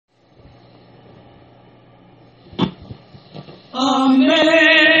American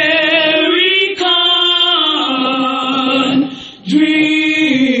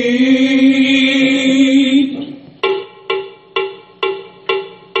dream.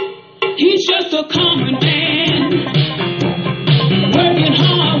 He's just a common man, working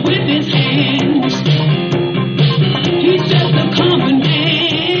hard with his hands. He's just a common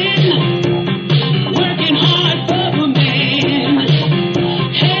man, working hard for the man.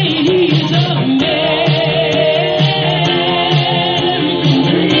 Hey, he's a American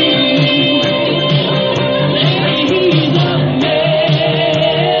dream. Hey, he's a American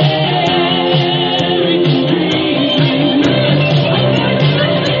dream.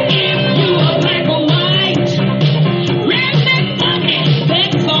 If you are black or white, redneck, funky,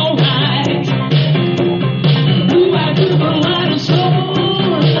 that's alright. Blue-eyed people, light of soul,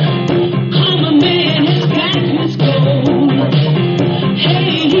 common man has got his gold.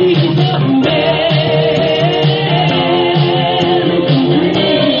 Hey, he's a American dream. Hey,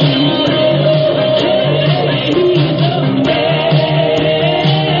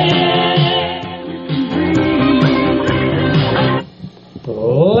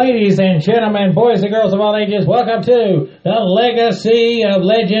 he's a Ladies and gentlemen, boys and girls of all ages, welcome to the Legacy of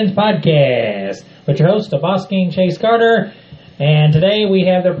Legends podcast with your host, the Boss King Chase Carter. And today we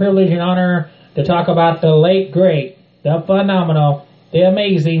have the privilege and honor to talk about the late great, the phenomenal, the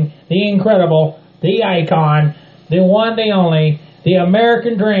amazing, the incredible, the icon, the one, the only, the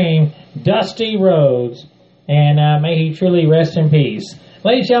American dream, Dusty Rhodes. And may he truly rest in peace.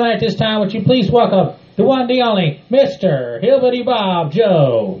 Ladies and gentlemen, at this time, would you please welcome the one, the only, Mr. Hillbilly Bob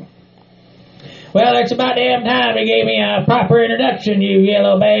Joe. Well, it's about damn time he gave me a proper introduction, you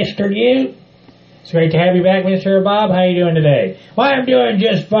yellow bastard, you. It's great to have you back, Mr. Bob. How you doing today? Well, I'm doing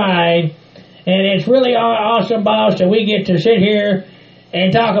just fine. And it's really awesome, boss, that we get to sit here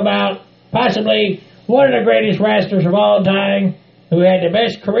and talk about possibly one of the greatest wrestlers of all time who had the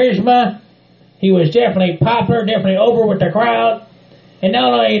best charisma. He was definitely popular, definitely over with the crowd. And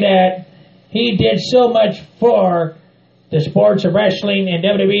not only that, he did so much for the sports of wrestling and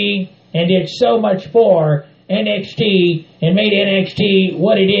WWE and did so much for NXT and made NXT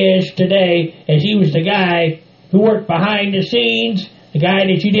what it is today, as he was the guy who worked behind the scenes, the guy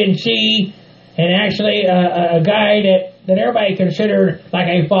that you didn't see, and actually a guy that everybody considered like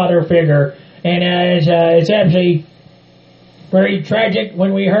a father figure. And it's absolutely very tragic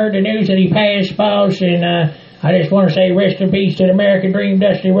when we heard the news that he passed, boss, and I just want to say rest in peace to the American dream,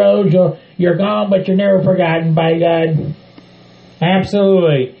 Dusty Rhodes. You're gone, but you're never forgotten, by God.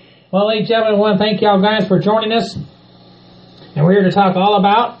 Absolutely. Well, ladies and gentlemen, I want to thank y'all guys for joining us. And we're here to talk all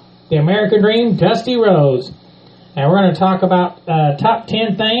about the American dream, Dusty Rhodes. And we're going to talk about top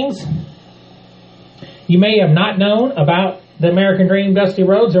 10 things you may have not known about the American dream, Dusty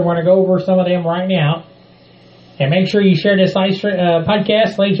Rhodes. And we're going to go over some of them right now. And make sure you share this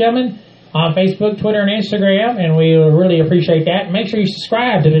podcast, ladies and gentlemen, on Facebook, Twitter, and Instagram, and we will really appreciate that. And make sure you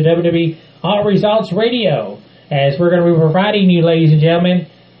subscribe to the WWE All Results Radio, as we're going to be providing you, ladies and gentlemen,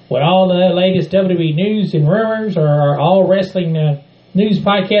 with all the latest WWE news and rumors, or our all wrestling news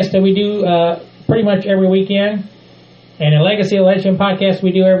podcast that we do pretty much every weekend, and a Legacy of Legend podcast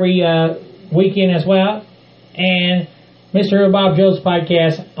we do every weekend as well, and Mr. Bob Joe's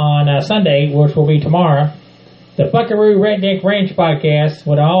podcast on Sunday, which will be tomorrow. The Buckaroo Redneck Ranch podcast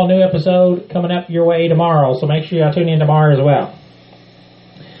with an all-new episode coming up your way tomorrow. So make sure you tune in tomorrow as well.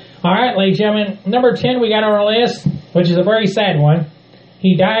 All right, ladies and gentlemen. Number 10 we got on our list, which is a very sad one.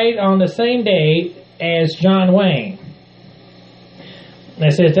 He died on the same day as John Wayne.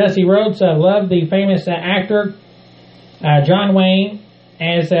 It says Dusty Rhodes loved the famous actor John Wayne,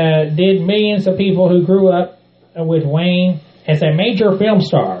 as did millions of people who grew up with Wayne as a major film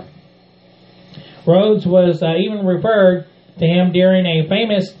star. Rhodes was even referred to him during a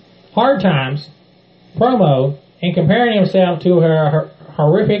famous Hard Times promo and comparing himself to her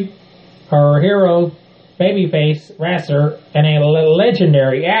hero babyface wrestler and a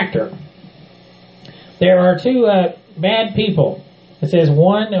legendary actor. There are two bad people. It says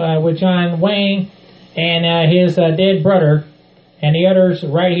one with John Wayne and his dead brother, and the other's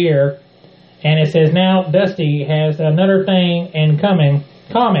right here. And it says now Dusty has another thing in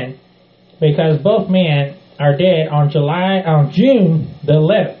common, because both men are dead on June the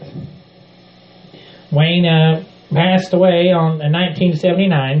 11th. Wayne passed away in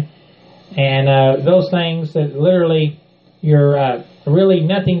 1979, and those things that literally you're really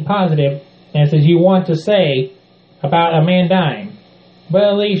nothing positive as you want to say about a man dying. But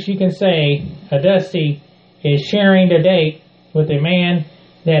at least you can say Dusty is sharing the date with a man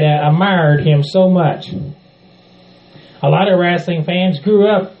that admired him so much. A lot of wrestling fans grew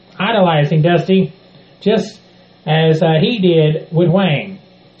up idolizing Dusty just as he did with Wayne.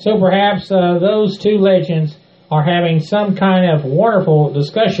 So perhaps those two legends are having some kind of wonderful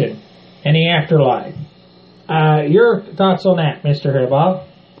discussion in the afterlife. Your thoughts on that, Mr. Bob?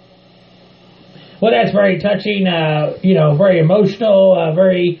 Well, that's very touching, very emotional,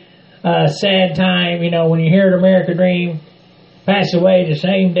 very sad time, when you hear the American Dream pass away the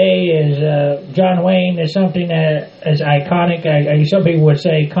same day as John Wayne. Is something that is iconic. Some people would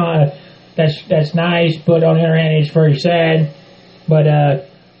say that's nice, but on the other hand, it's very sad. But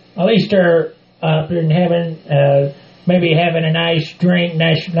at least they're up in heaven, maybe having a nice drink,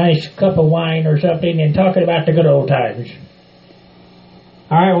 nice cup of wine or something, and talking about the good old times.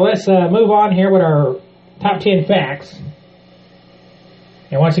 All right, well, let's move on here with our top 10 facts.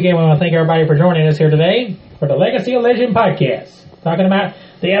 And once again, we want to thank everybody for joining us here today for the Legacy of Legend podcast, talking about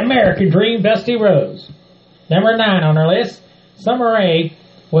the American Dream, Dusty Rhodes. Number 9 on our list, Summer Rae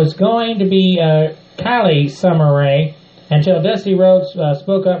was going to be Kylie Summer Rae until Dusty Rhodes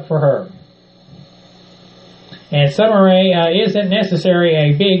spoke up for her. And Summer Rae isn't necessarily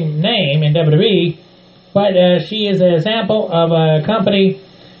a big name in WWE, but she is an example of a company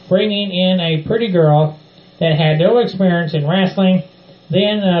bringing in a pretty girl that had no experience in wrestling,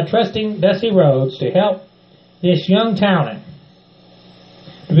 then trusting Dusty Rhodes to help this young talent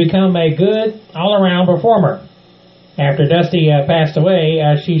to become a good all-around performer. After Dusty passed away,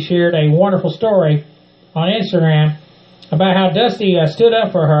 she shared a wonderful story on Instagram about how Dusty stood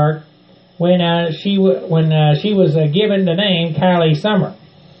up for her when she was given the name Kylie Summer.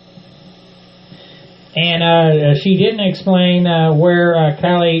 And she didn't explain where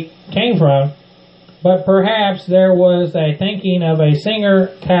Kylie came from, but perhaps there was a thinking of a singer,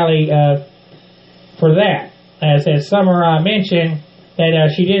 Kylie, for that. As Summer mentioned,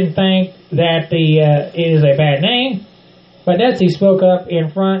 that she didn't think that it is a bad name, but Dusty spoke up in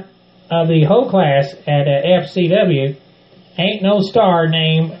front of the whole class at FCW. Ain't no star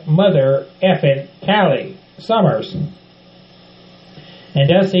named Mother Effin' Kylie Summers. And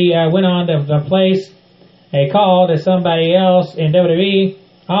Dusty went on to place a call to somebody else in WWE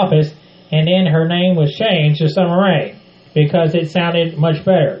office, and then her name was changed to Summer Rae because it sounded much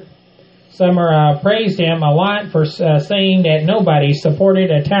better. Summer praised him a lot for saying that nobody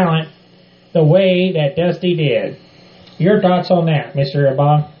supported a talent the way that Dusty did. Your thoughts on that, Mr.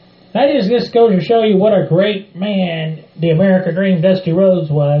 Bob? That just goes to show you what a great man the American Dream Dusty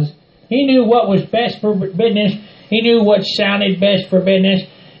Rhodes was. He knew what was best for business. He knew what sounded best for business,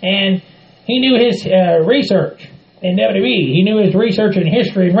 and he knew his research in WWE. He knew his research in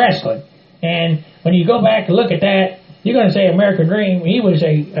history and wrestling. And when you go back and look at that, you're going to say American Dream, he was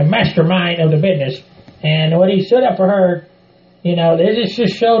a mastermind of the business. And when he stood up for her, it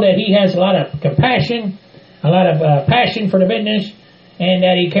just showed that he has a lot of compassion, a lot of passion for the business, and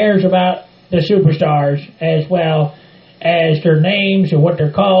that he cares about the superstars as well as their names and what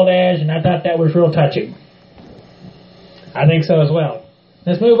they're called as. And I thought that was real touching. I think so as well.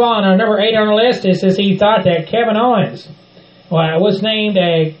 Let's move on. Number 8 on the list, it says he thought that Kevin Owens was named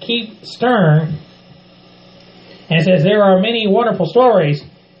Keith Stern. And it says there are many wonderful stories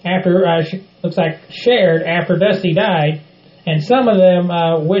looks like shared after Dusty died, and some of them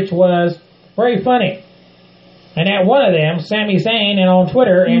which was very funny. And at one of them, Sami Zayn and on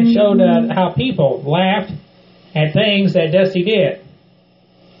Twitter and showed how people laughed at things that Dusty did.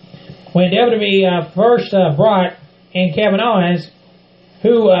 When WWE first brought in Kevin Owens,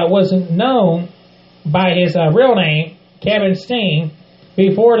 who wasn't known by his real name, Kevin Steen,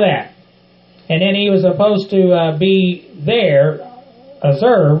 before that. And then he was supposed to be there,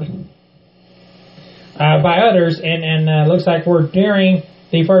 observed by others, and looks like we're during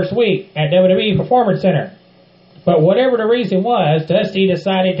the first week at WWE Performance Center. But whatever the reason was, Dusty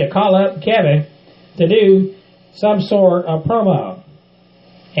decided to call up Kevin to do some sort of promo.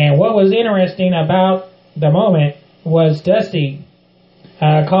 And what was interesting about the moment was Dusty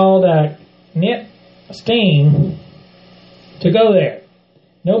called Nip Steen to go there.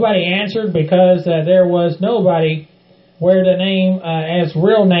 Nobody answered because there was nobody where the name as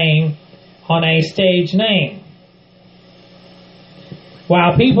real name on a stage name.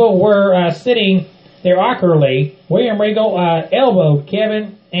 While people were sitting there awkwardly, William Regal elbowed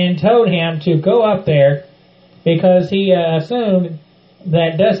Kevin and told him to go up there because he assumed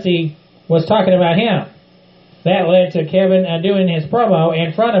that Dusty was talking about him. That led to Kevin doing his promo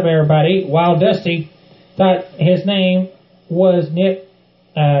in front of everybody while Dusty thought his name was Nip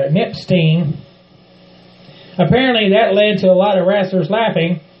Steen. Apparently that led to a lot of wrestlers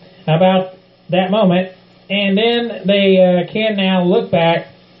laughing about that moment, and then they can now look back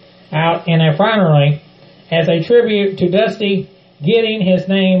out and finally, as a tribute to Dusty getting his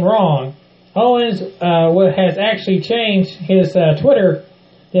name wrong, Owens has actually changed his Twitter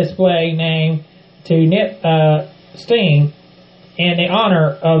display name to Nip Sting in the honor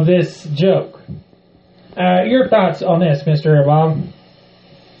of this joke. Your thoughts on this, Mr. Bob?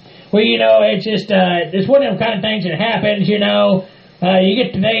 Well, it's just, it's one of them kind of things that happens, you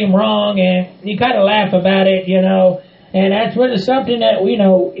get the name wrong and you kind of laugh about it, and that's really something that,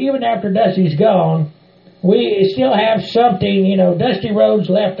 even after Dusty's gone, we still have something, Dusty Rhodes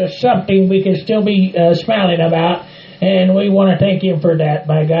left us something we can still be smiling about, and we want to thank him for that,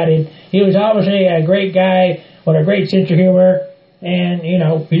 by God. He was obviously a great guy with a great sense of humor, and,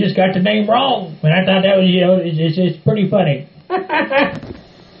 he just got the name wrong, and I thought that was, it's just pretty funny.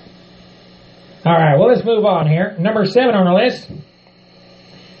 All right, well, let's move on here. Number 7 on the list.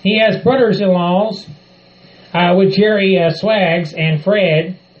 He has brothers-in-laws with Jerry Swags and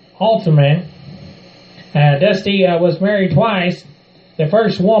Fred Halterman. Dusty was married twice. The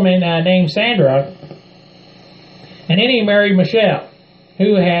first woman named Sandra. And then he married Michelle,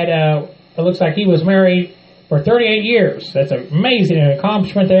 who had, it looks like he was married for 38 years. That's an amazing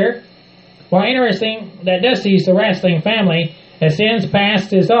accomplishment there. Well, interesting that Dusty's the wrestling family has since passed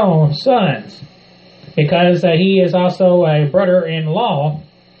his own sons, because he is also a brother-in-law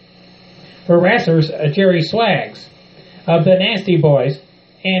for wrestlers Jerry Swags of the Nasty Boys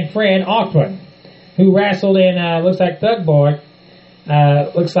and Fred Ackman, who wrestled in, looks like Thug Boy,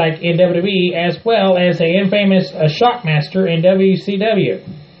 looks like in WWE, as well as the infamous Shockmaster in WCW.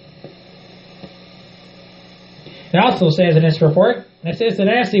 It also says in this report, it says the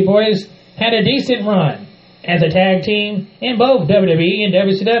Nasty Boys had a decent run as a tag team in both WWE and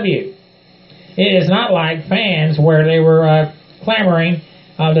WCW. It is not like fans where they were clamoring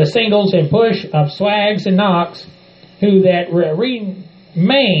the singles and push of Swags and Knox, who that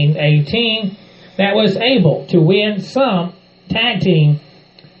remained a team that was able to win some tag team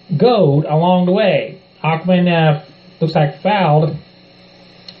gold along the way. Ackman looks like filled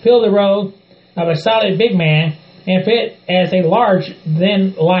the role of a solid big man and fit as a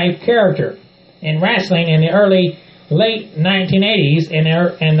large-than-life character in wrestling in the late 1980s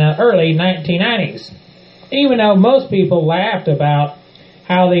and the early 1990s. Even though most people laughed about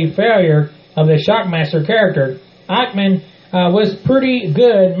how the failure of the Shockmaster character, Ackman was pretty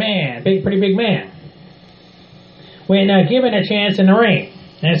good man, pretty big man, when given a chance in the ring.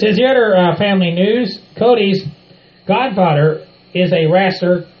 And it says the other family news, Cody's godfather is a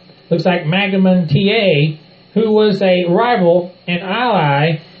wrestler, looks like Magnum TA, who was a rival and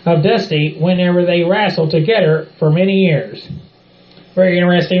ally of Dusty whenever they wrestled together for many years. Very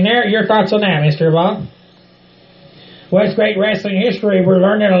interesting there. Your thoughts on that, Mr. Bob? Well, it's great wrestling history. We're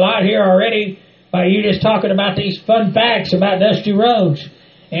learning a lot here already by you just talking about these fun facts about Dusty Rhodes.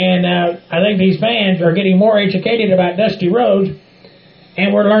 And I think these fans are getting more educated about Dusty Rhodes,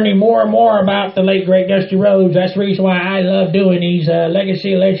 and we're learning more and more about the late, great Dusty Rhodes. That's the reason why I love doing these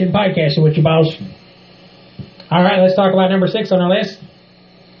Legacy Legend podcasts with you, boss. All right, let's talk about number 6 on our list.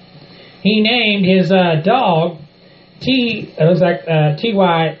 He named his dog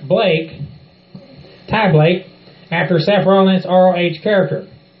T.Y. Blake, Ty Blake, after Seth Rollins' ROH character.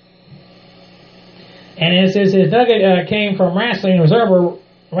 And it says his nugget came from Wrestling Observer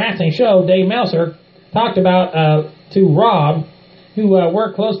wrestling show. Dave Meltzer talked about to Rob, who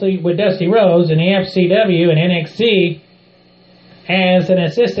worked closely with Dusty Rhodes in the FCW and NXT as an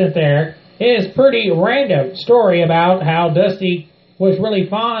assistant there. His pretty random story about how Dusty was really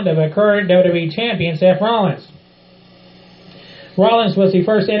fond of a current WWE champion, Seth Rollins. Rollins was the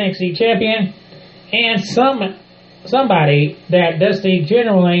first NXT champion and somebody that Dusty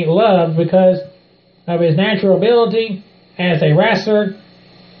generally loved because of his natural ability as a wrestler,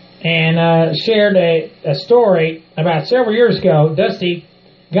 and shared a story about several years ago. Dusty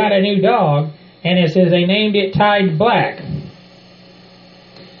got a new dog, and it says they named it Tide Black.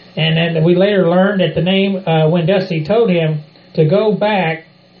 And then we later learned that the name, when Dusty told him to go back,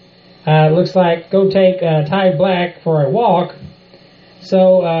 looks like go take Tide Black for a walk.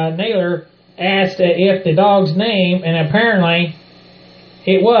 So Naylor asked if the dog's name, and apparently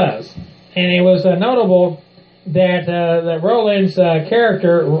it was. And it was notable that the Rollins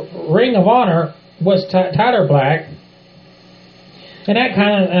character, Ring of Honor, was Tyler Black. And that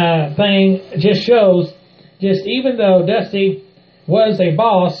kind of thing just shows, just even though Dusty was a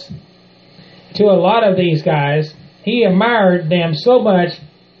boss to a lot of these guys, he admired them so much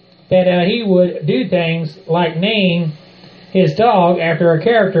that he would do things like name his dog after a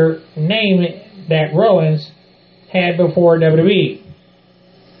character name that Rollins had before WWE.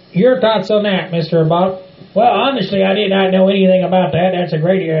 Your thoughts on that, Mr. Bob? Well, honestly, I did not know anything about that. That's a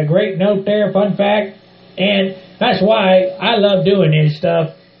great note there, fun fact. And that's why I love doing this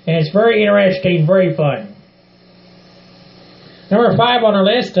stuff, and it's very interesting, very fun. Number 5 on our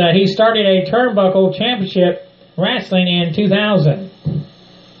list, he started a Turnbuckle Championship Wrestling in 2000.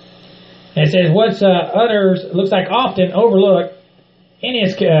 And it says, what's others looks like often overlooked in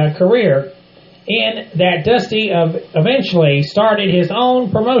his career, in that Dusty eventually started his own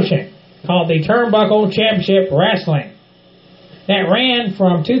promotion called the Turnbuckle Championship Wrestling that ran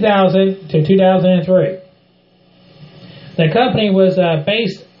from 2000 to 2003. The company was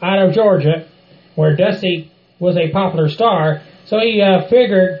based out of Georgia, where Dusty was a popular star, so he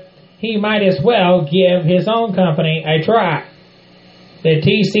figured he might as well give his own company a try. The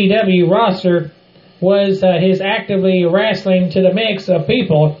TCW roster was his actively wrestling to the mix of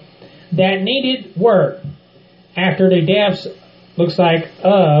people that needed work after the deaths, looks like,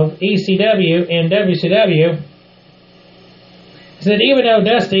 of ECW and WCW. He said even though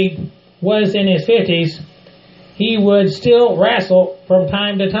Dusty was in his 50s, he would still wrestle from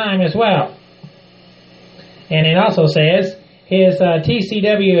time to time as well. And it also says his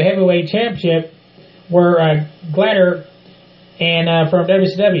TCW Heavyweight Championship were Glacier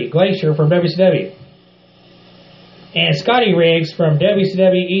from WCW, and Scotty Riggs from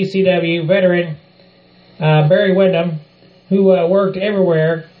WCW, ECW veteran Barry Windham, who worked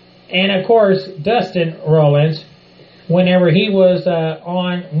everywhere, and of course Dustin Rollins, whenever he was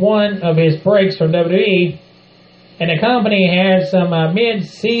on one of his breaks from WWE, and the company had some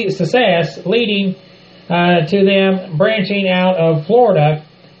mid-success leading to them branching out of Florida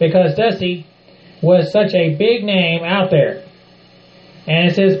because Dusty was such a big name out there. And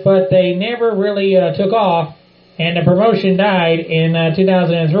it says, but they never really took off, and the promotion died in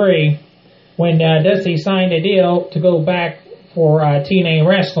 2003 when Dusty signed a deal to go back for TNA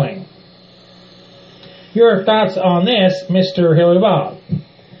Wrestling. Your thoughts on this, Mr. Hilly Bob?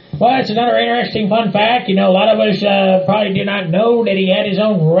 Well, it's another interesting fun fact. You know, a lot of us probably did not know that he had his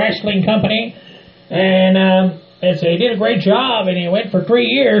own wrestling company. And he did a great job, and he went for 3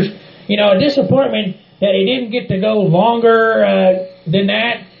 years. You know, a disappointment that he didn't get to go longer than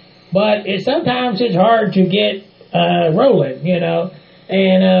that. But sometimes it's hard to get rolling, you know.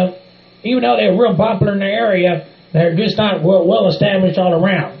 And even though they're real popular in the area, they're just not well established all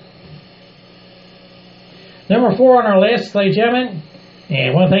around. Number 4 on our list, ladies and gentlemen,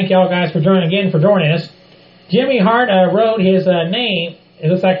 and I want to thank y'all guys for joining us. Jimmy Hart wrote his name, it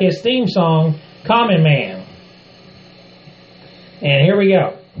looks like his theme song, Common Man. And here we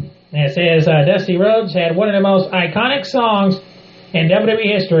go. And it says, Dusty Rhodes had one of the most iconic songs in WWE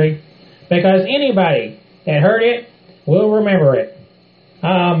history because anybody that heard it will remember it.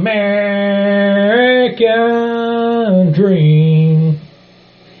 American Dream.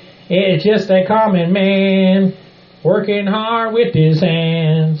 It's just a common man working hard with his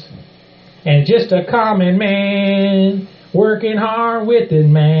hands. And just a common man working hard with his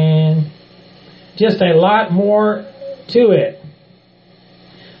man. Just a lot more to it.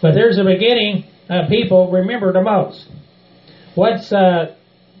 But there's a beginning people remember the most. What's so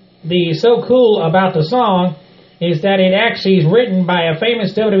cool about the song is that it actually is written by a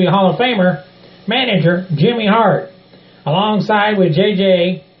famous WWE Hall of Famer manager, Jimmy Hart, alongside with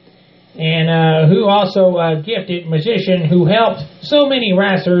JJ, and who also a gifted musician who helped so many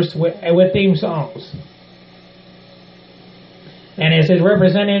wrestlers with theme songs. And it's his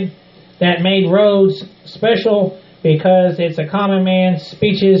representative that made Rhodes special because it's a common man's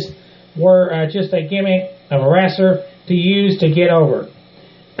speeches were just a gimmick of a wrestler to use to get over.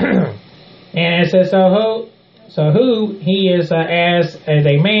 And it says, so who he is as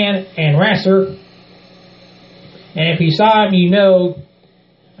a man and wrestler. And if you saw him, you know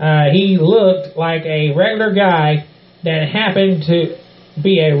he looked like a regular guy that happened to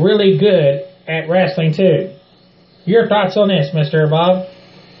be a really good at wrestling too. Your thoughts on this, Mr. Bob?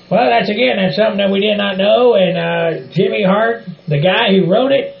 Well, that's something that we did not know. And Jimmy Hart, the guy who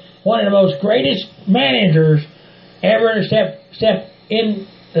wrote it, one of the most greatest managers ever step in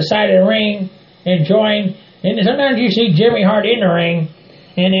the side of the ring and join. And sometimes you see Jimmy Hart in the ring,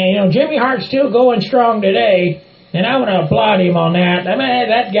 and Jimmy Hart's still going strong today. And I want to applaud him on that. I mean,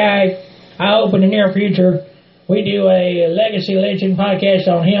 that guy, I hope in the near future we do a Legacy Legend podcast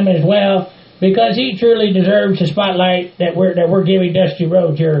on him as well, because he truly deserves the spotlight that we're giving Dusty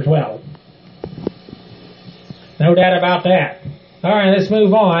Rhodes here as well. No doubt about that. All right, let's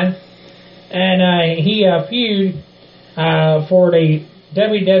move on. And he feuded for the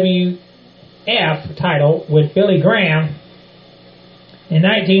WWF title with Billy Graham in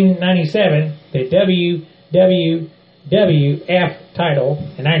 1997. The WWF title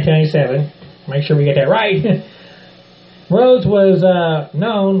in 1997. Make sure we get that right. Rhodes was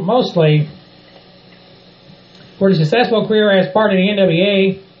known mostly for his successful career as part of the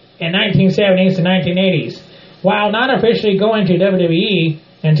NWA in 1970s to 1980s, while not officially going to WWE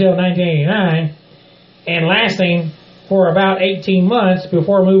until 1989 and lasting for about 18 months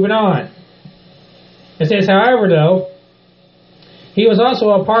before moving on. It says, however, though, he was also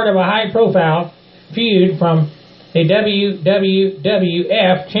a part of a high-profile feud from a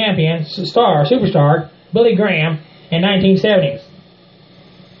WWF champion superstar Billy Graham in 1970s.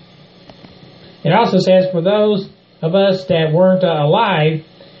 It also says, for those of us that weren't alive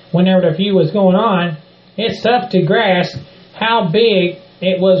whenever the feud was going on, it's tough to grasp how big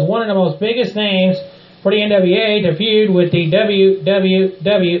it was. One of the most biggest names for the NWA to feud with the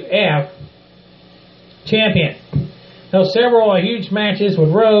WWF champion. Though several huge matches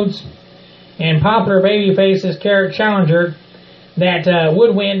with Rhodes and popular babyface's challenger that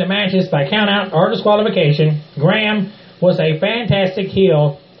would win the matches by countout or disqualification, Graham was a fantastic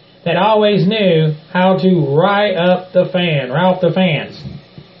heel that always knew how to rile up the fans.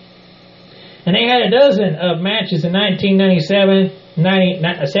 And they had a dozen of matches in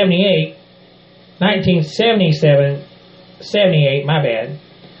 1978, my bad,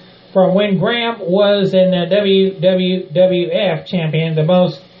 from when Graham was in the WWF champion, the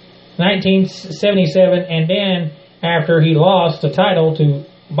most 1977, and then after he lost the title to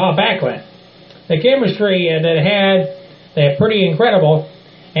Bob Backlund. The chemistry that they're pretty incredible,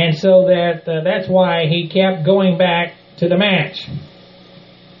 and so that's why he kept going back to the match.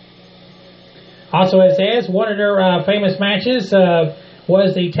 Also, it says one of their famous matches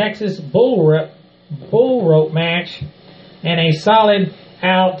was the Texas Bull Rope match, and a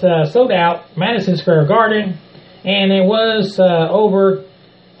sold out Madison Square Garden, and it was over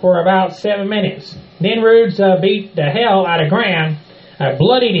for about 7 minutes. Then Rhodes beat the hell out of Graham,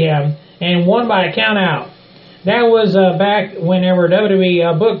 bloodied him, and won by a count out. That was back whenever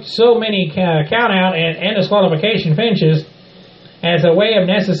WWE booked so many count out and disqualification finishes as a way of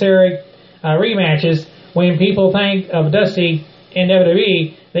necessary rematches. When people think of Dusty in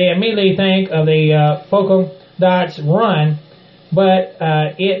WWE, they immediately think of the Polka Dots run, but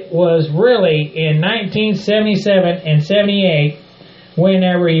it was really in 1977 and 78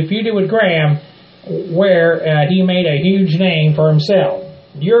 whenever he feuded with Graham where he made a huge name for himself.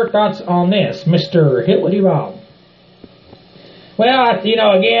 Your thoughts on this, Mr. Hitwitty Bob? Well,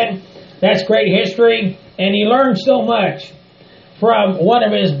 again, that's great history, and he learned so much from one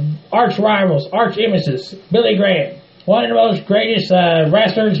of his arch rivals, arch nemesis, Billy Graham. One of the most greatest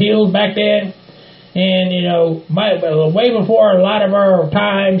wrestlers, heels back then, and, way before a lot of our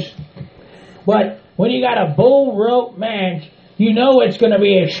times. But when you got a bull rope match, you know it's going to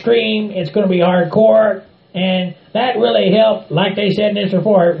be extreme, it's going to be hardcore, and that really helped, like they said in this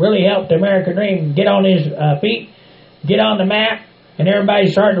report, really helped the American Dream get on his feet, get on the map, and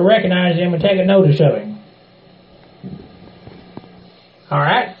everybody's starting to recognize him and take a notice of him. All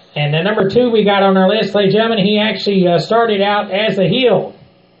right, and then number 2 we got on our list, ladies and gentlemen, he actually started out as a heel.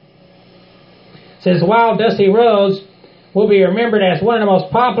 It says, while Dusty Rhodes will be remembered as one of the most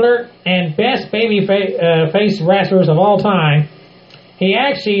popular and best face wrestlers of all time, he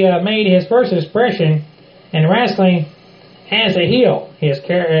actually made his first expression in wrestling as a heel. His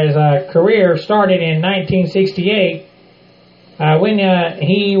career started in 1968 when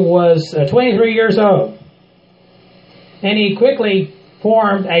he was 23 years old. And he quickly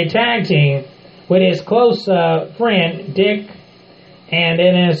formed a tag team with his close friend, Dick, and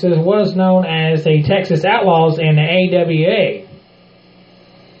then as it was known as the Texas Outlaws in the AWA.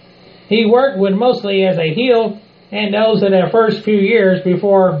 He worked with mostly as a heel and those in the first few years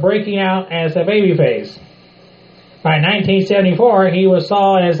before breaking out as a babyface. By 1974, he was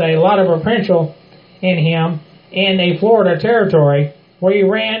saw as a lot of potential in him in the Florida territory, where he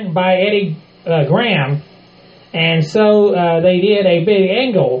ran by Eddie Graham, and so they did a big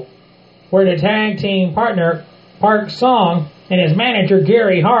angle where the tag team partner Park Song and his manager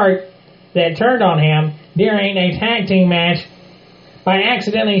Gary Hart that turned on him during a tag team match by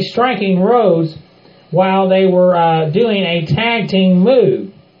accidentally striking Rhodes while they were doing a tag team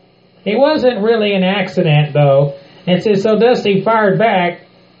move. It wasn't really an accident, though. And so Dusty fired back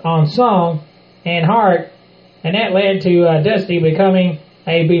on Song and Hart, and that led to Dusty becoming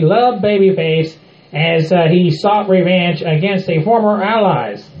a beloved babyface as he sought revenge against the former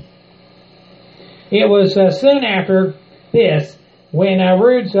allies. It was soon after this when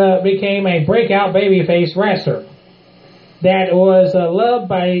Rhodes became a breakout babyface wrestler that was loved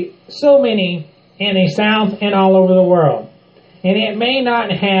by so many in the South and all over the world. And it may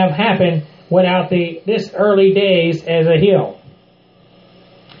not have happened without this early days as a heel.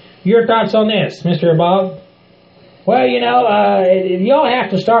 Your thoughts on this, Mr. Bob? Well, you all have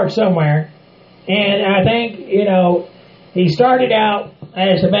to start somewhere. And I think, he started out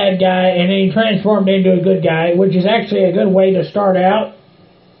as a bad guy and then he transformed into a good guy, which is actually a good way to start out.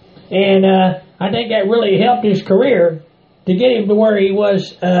 And I think that really helped his career to get him to where he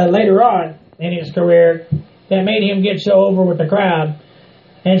was later on in his career. That made him get so over with the crowd.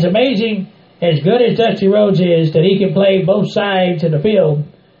 And it's amazing, as good as Dusty Rhodes is, that he can play both sides of the field.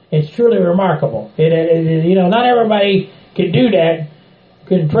 It's truly remarkable. Not everybody can do that,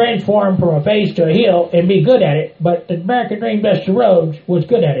 can transform from a face to a heel and be good at it, but the American Dream Dusty Rhodes was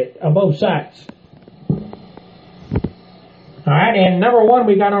good at it on both sides. All right, and number one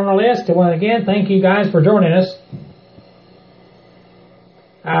we got on our list, and again, thank you guys for joining us.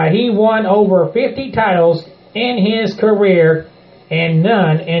 He won over 50 titles in his career and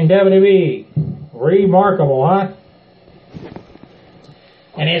none in WWE. Remarkable, huh?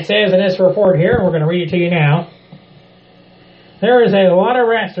 And it says in this report here, and we're going to read it to you now, there is a lot of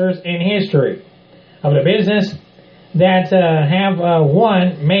wrestlers in history of the business that have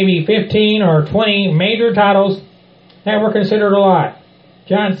won maybe 15 or 20 major titles that were considered a lot.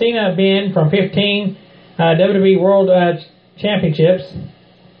 John Cena been from 15 WWE World Championships.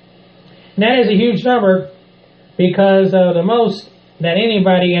 And that is a huge number because of the most that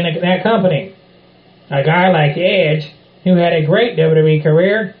anybody in that company. A guy like Edge, who had a great WWE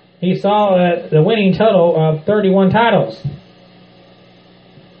career, he saw the winning total of 31 titles.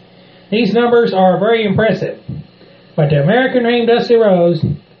 These numbers are very impressive. But the American Dream Dusty Rhodes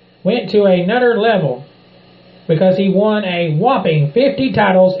went to another level because he won a whopping 50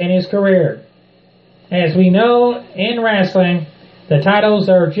 titles in his career. As we know in wrestling, the titles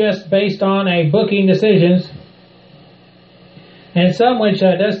are just based on a booking decisions. And some which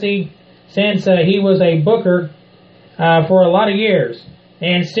Dusty, since he was a booker for a lot of years,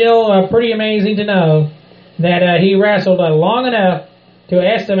 and still pretty amazing to know that he wrestled long enough to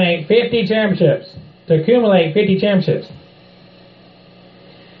estimate 50 championships, to accumulate 50 championships.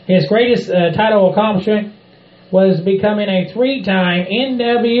 His greatest title accomplishment was becoming a 3-time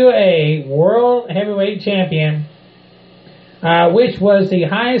NWA World Heavyweight Champion, which was the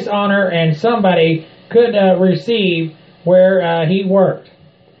highest honor and somebody could receive where he worked.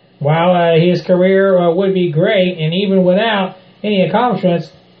 While his career would be great, and even without any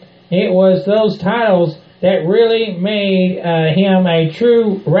accomplishments, it was those titles that really made him a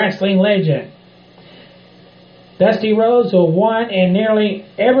true wrestling legend. Dusty Rhodes won in nearly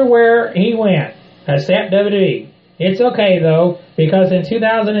everywhere he went, except WWE. It's okay, though, because in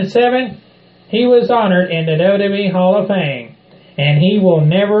 2007, he was honored in the WWE Hall of Fame, and he will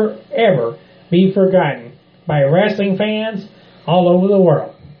never, ever be forgotten by wrestling fans all over the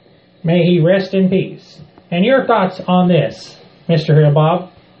world. May he rest in peace. And your thoughts on this, Mr. Hill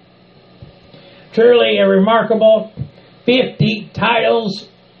Bob? Truly a remarkable 50 titles.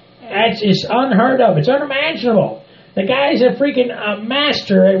 That's just unheard of. It's unimaginable. The guy's a freaking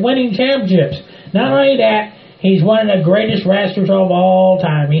master at winning championships. Not only that, he's one of the greatest wrestlers of all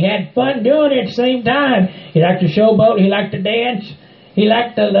time. He had fun doing it at the same time. He liked to showboat. He liked to dance. He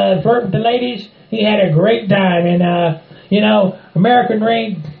liked to flirt with the ladies. He had a great time. And, American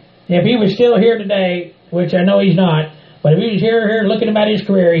Dream, if he was still here today, which I know he's not, but if he was here looking about his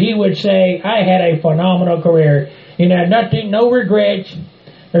career, he would say, I had a phenomenal career. Nothing, no regrets.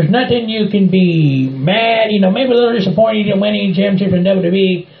 There's nothing you can be mad, maybe a little disappointed you didn't win any championships in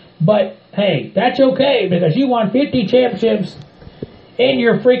WWE, but hey, that's okay because you won 50 championships in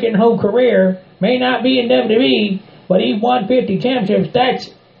your freaking whole career. May not be in WWE, but he won 50 championships. That's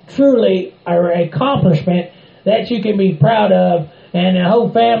truly an accomplishment that you can be proud of. And the whole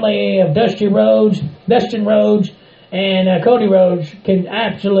family of Dustin Rhodes, and Cody Rhodes can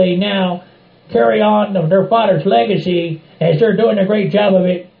absolutely now carry on their father's legacy as they're doing a great job of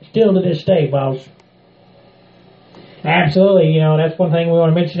it still to this day, boss. Absolutely, that's one thing we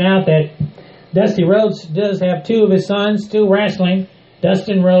want to mention out, that Dusty Rhodes does have two of his sons still wrestling,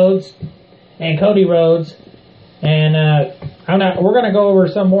 Dustin Rhodes and Cody Rhodes. And we're going to go over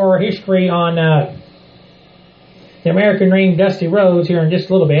some more history on the American Dream Dusty Rhodes here in just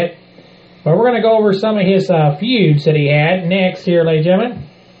a little bit. But we're going to go over some of his feuds that he had next here, ladies and gentlemen.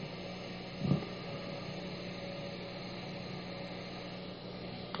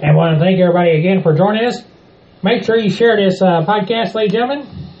 And I want to thank everybody again for joining us. Make sure you share this podcast, ladies and gentlemen.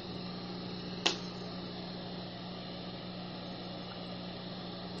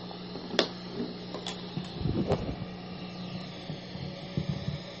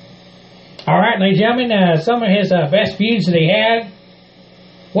 All right, ladies and gentlemen, some of his best feuds that he had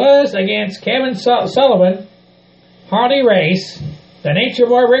was against Kevin Sullivan, Harley Race, the Nature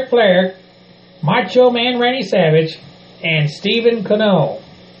Boy Ric Flair, Macho Man Randy Savage, and Stephen Cano.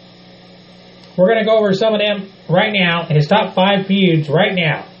 We're going to go over some of them right now, his top 5 feuds right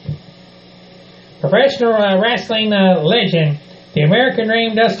now. Professional wrestling legend, the American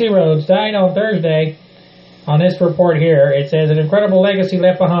Dream Dusty Rhodes, died on Thursday. On this report here, it says an incredible legacy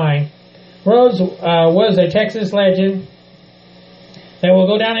left behind. Rhodes was a Texas legend that will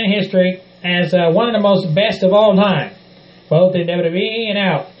go down in history as one of the most best of all time, both in WWE and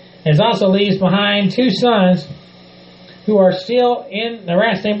out. It also leaves behind 2 sons who are still in the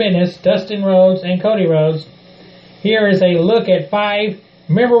wrestling business, Dustin Rhodes and Cody Rhodes. Here is a look at 5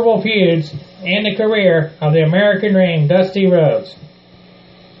 memorable feuds in the career of the American Dream, Dusty Rhodes.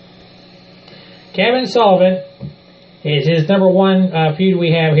 Kevin Sullivan is his number 1 feud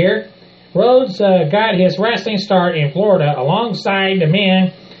we have here. Rhodes got his wrestling start in Florida alongside the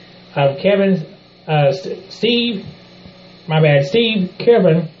men of Steve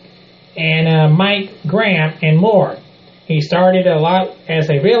Kevin, and Mike Graham and more. He started a lot as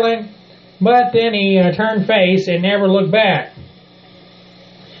a villain, but then he turned face and never looked back.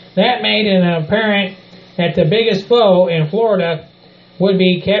 That made it apparent that the biggest foe in Florida would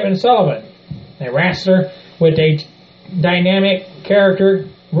be Kevin Sullivan, a wrestler with a dynamic character.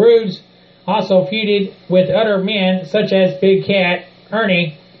 Rhodes also feuded with other men such as Big Cat,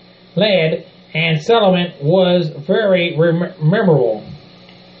 Ernie, Ladd, and Sullivan was very memorable.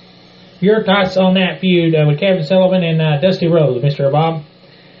 Your thoughts on that feud with Kevin Sullivan and Dusty Rhodes, Mr. Bob?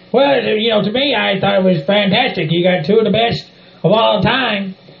 Well, to me, I thought it was fantastic. You got 2 of the best of all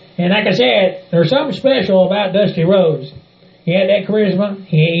time. And like I said, there's something special about Dusty Rhodes. He had that charisma.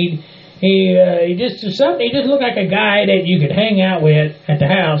 He just looked like a guy that you could hang out with at the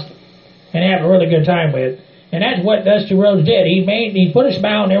house and have a really good time with. And that's what Dusty Rhodes did. He put a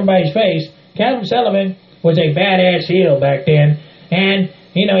smile on everybody's face. Kevin Sullivan was a badass heel back then. And,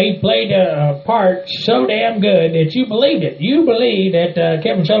 he played a part so damn good that you believed it. You believed that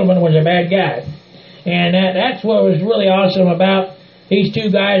Kevin Sullivan was a bad guy. And that's what was really awesome about these 2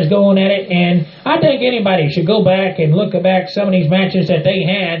 guys going at it. And I think anybody should go back and look back some of these matches that they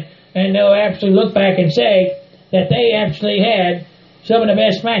had, and they'll actually look back and say that they actually had some of the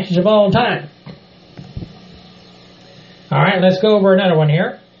best matches of all time. All right, let's go over another one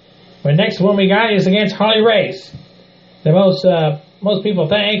here. The next one we got is against Harley Race. The most people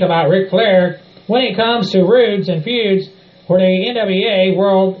think about Ric Flair when it comes to Rhodes and feuds for the NWA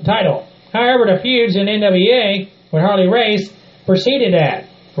World Title. However, the feuds in NWA with Harley Race preceded that.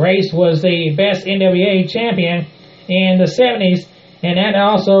 Race was the best NWA champion in the 70s, and that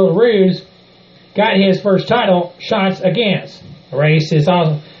also Rhodes got his first title shots against. Rhodes,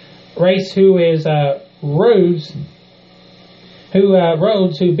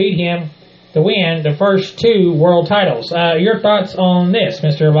 who beat him to win the first 2 world titles. Your thoughts on this,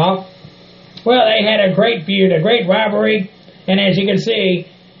 Mr. Bob? Well, they had a great feud, a great rivalry, and as you can see,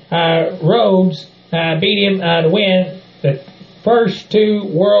 Rhodes beat him to win the first 2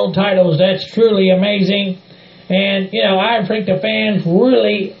 world titles. That's truly amazing. And, I think the fans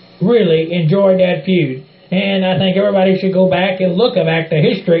really, really enjoyed that feud. And I think everybody should go back and look back the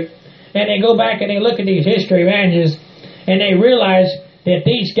history. And they go back and they look at these history matches, and they realize that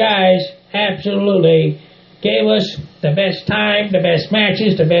these guys absolutely gave us the best time, the best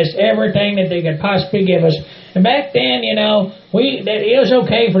matches, the best everything that they could possibly give us. And back then, it was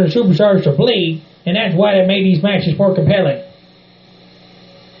okay for the superstars to bleed, and that's why they made these matches more compelling.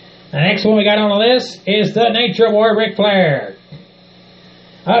 The next one we got on the list is the Nature Boy Ric Flair.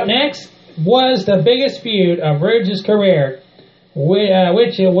 Up next was the biggest feud of Rhodes' career,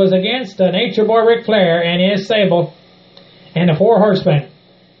 which was against the Nature Boy Ric Flair and his stable and the Four Horsemen.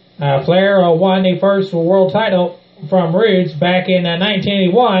 Flair won the first world title from Rhodes back in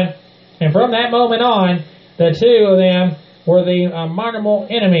 1981, and from that moment on, the 2 of them were the honorable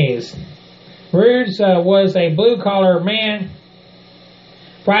enemies. Rhodes was a blue-collar man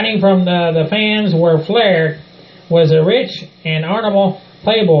fighting from the fans, where Flair was a rich and honorable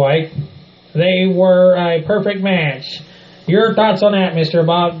playboy. They were a perfect match. Your thoughts on that, Mr.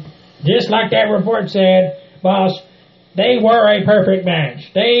 Bob? Just like that report said, boss, they were a perfect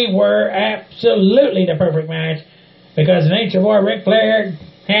match. They were absolutely the perfect match, because the Nature Boy Ric Flair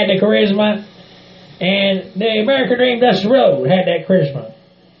had the charisma, and the American Dream Dusty Rhodes had that charisma.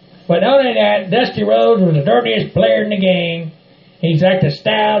 But not only that, Dusty Rhodes was the dirtiest player in the game. He's like the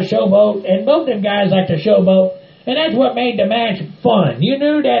style showboat, and both them guys like the showboat, and that's what made the match fun. You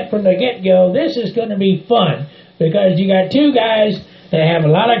knew that from the get-go, this is going to be fun, because you got 2 guys that have a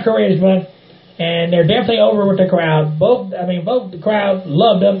lot of charisma, and they're definitely over with the crowd. Both the crowd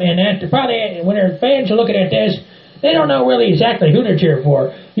loved them, and after probably when their fans are looking at this, they don't know really exactly who they're cheering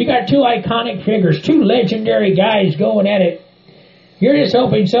for. You got 2 iconic figures, 2 legendary guys going at it, you're just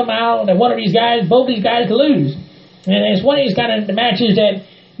hoping somehow that one of these guys, both these guys, could lose. And it's one of these kind of matches that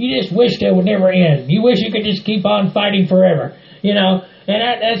you just wish that would never end. You wish you could just keep on fighting forever, you know. And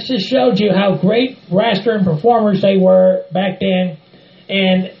that just showed you how great wrestler and performers they were back then.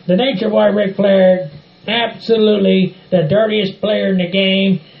 And the Nature Boy Ric Flair, absolutely the dirtiest player in the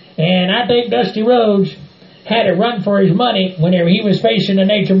game. And I think Dusty Rhodes had to run for his money whenever he was facing the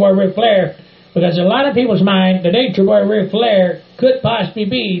Nature Boy Ric Flair. Because in a lot of people's mind, the Nature Boy Ric Flair could possibly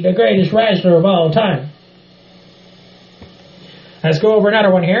be the greatest wrestler of all time. Let's go over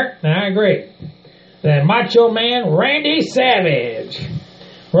another one here. I agree. The Macho Man Randy Savage.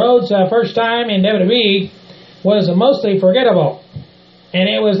 Rhodes' first time in WWE was mostly forgettable. And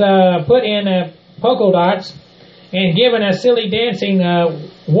it was put in polka dots and given a silly dancing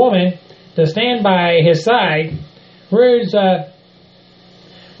woman to stand by his side. Rhodes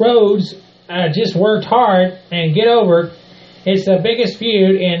just worked hard and get over. It's the biggest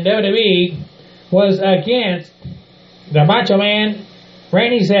feud in WWE was against the Macho Man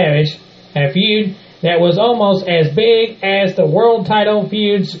Randy Savage, a feud that was almost as big as the world title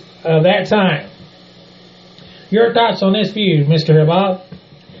feuds of that time. Your thoughts on this feud, Mr. Bob?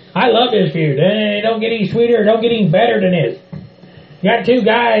 I love this feud. And it don't get any sweeter, it don't get any better than this. You got two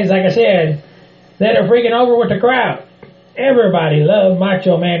guys, like I said, that are freaking over with the crowd. Everybody loved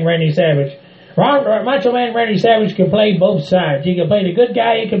Macho Man Randy Savage. Macho Man Randy Savage can play both sides. He can play the good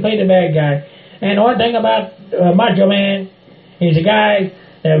guy, he can play the bad guy. And one thing about Macho Man, he's a guy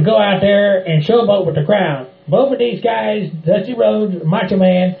that would go out there and showboat with the crowd. Both of these guys, Dusty Rhodes, Macho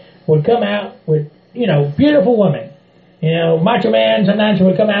Man, would come out with, beautiful women. Macho Man sometimes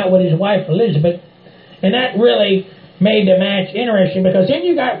would come out with his wife Elizabeth, and that really made the match interesting because then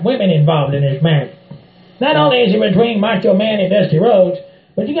you got women involved in this match. Not only is it between Macho Man and Dusty Rhodes,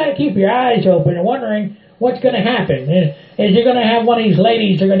 but you got to keep your eyes open and wondering what's going to happen. Is you're going to have one of these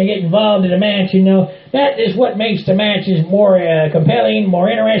ladies that are going to get involved in the match, That is what makes the matches more compelling, more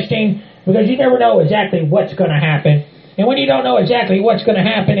interesting, because you never know exactly what's going to happen. And when you don't know exactly what's going to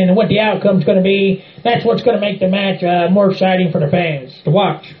happen and what the outcome's going to be, that's what's going to make the match more exciting for the fans to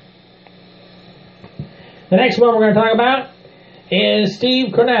watch. The next one we're going to talk about is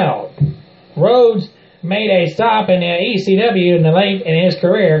Steve Cornell. Rhodes made a stop in ECW in his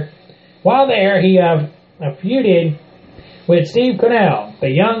career. While there, he feuded with Steve Cornell, the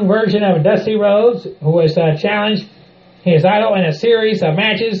young version of Dusty Rhodes, who was challenged his idol in a series of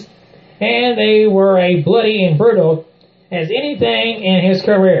matches, and they were as bloody and brutal as anything in his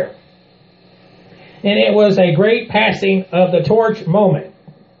career. And it was a great passing of the torch moment.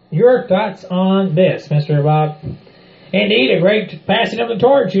 Your thoughts on this, Mr. Bob? Indeed, a great passing of the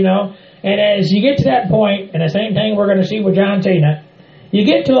torch, And as you get to that point, and the same thing we're going to see with John Cena, you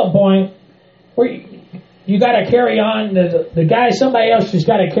get to a point where you got to carry on the guy. Somebody else has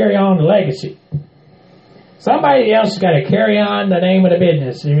got to carry on the legacy. Somebody else has got to carry on the name of the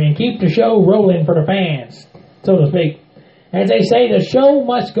business and keep the show rolling for the fans, so to speak. As they say, the show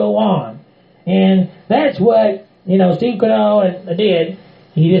must go on, and that's what Steve Cornell did.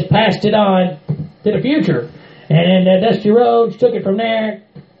 He just passed it on to the future, and then Dusty Rhodes took it from there,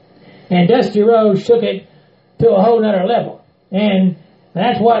 and Dusty Rhodes took it to a whole nother level, and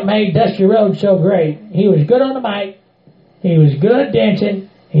that's what made Dusty Rhodes so great. He was good on the mic. He was good at dancing.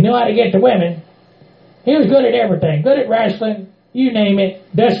 He knew how to get the women. He was good at everything. Good at wrestling. You name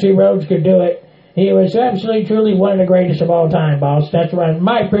it. Dusty Rhodes could do it. He was absolutely, truly one of the greatest of all time, boss. That's why it's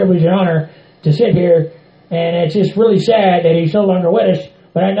my privilege and honor to sit here. And it's just really sad that he's no longer with us.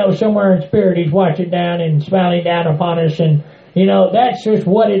 But I know somewhere in spirit he's watching down and smiling down upon us. And, that's just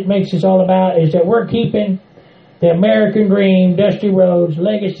what it makes us all about, is that we're keeping the American Dream, Dusty Rhodes'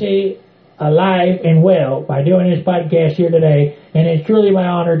 legacy alive and well by doing this podcast here today. And it's truly my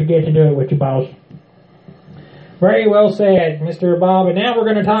honor to get to do it with you, boss. Very well said, Mr. Bob. And now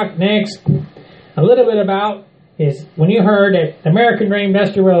we're going to talk next a little bit about when you heard that American Dream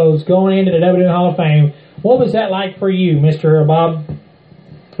Dusty Rhodes going into the WWE Hall of Fame. What was that like for you, Mr. Bob?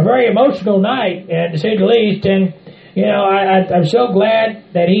 A very emotional night, to say the least. And, I'm so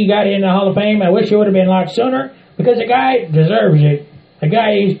glad that he got in the Hall of Fame. I wish it would have been a lot sooner, because the guy deserves it. The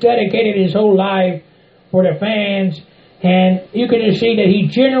guy, he's dedicated his whole life for the fans. And you can just see that he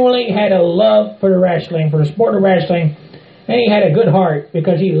genuinely had a love for the wrestling, for the sport of wrestling. And he had a good heart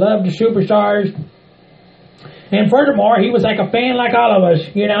because he loved the superstars. And furthermore, he was like a fan like all of us,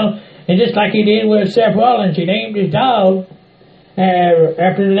 And just like he did with Seth Rollins, he named his dog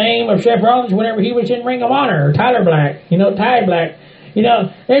after the name of Seth Rollins whenever he was in Ring of Honor, or Tyler Black, Ty Black.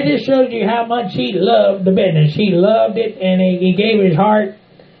 That just shows you how much he loved the business. He loved it, and he gave his heart,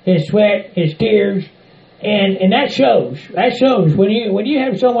 his sweat, his tears, And that shows. That shows when you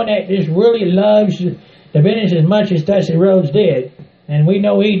have someone that just really loves the business as much as Dusty Rhodes did, and we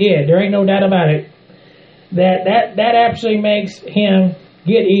know he did. There ain't no doubt about it. That absolutely makes him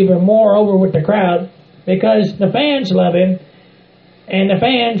get even more over with the crowd because the fans love him, and the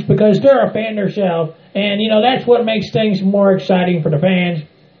fans because they're a fan themselves, and that's what makes things more exciting for the fans.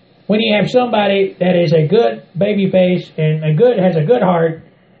 When you have somebody that is a good baby face and has a good heart,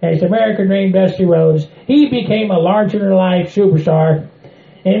 as the American Dream Dusty Rhodes, he became a larger-than-life superstar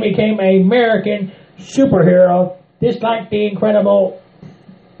and became an American superhero, just like the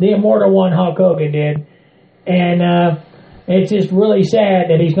immortal one Hulk Hogan did. And it's just really sad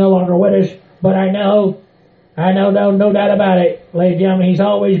that he's no longer with us. But I know, no doubt about it, ladies and gentlemen, he's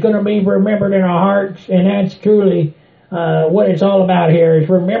always going to be remembered in our hearts, and that's truly what it's all about here, is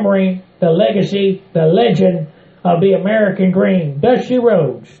remembering the legacy, the legend of the American Dream, Dusty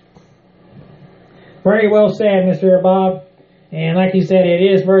Rhodes. Very well said, Mr. Bob. And like you said, it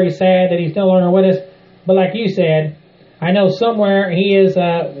is very sad that he's no longer with us. But like you said, I know somewhere he is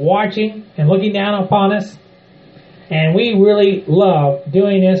watching and looking down upon us. And we really love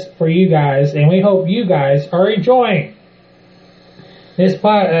doing this for you guys. And we hope you guys are enjoying this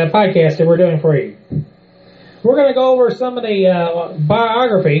podcast that we're doing for you. We're going to go over some of the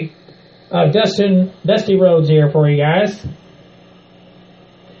biography of Dusty Rhodes here for you guys.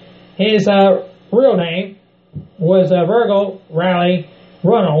 His real name was Virgil Riley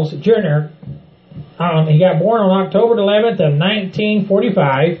Runnels Jr. He got born on October 11th of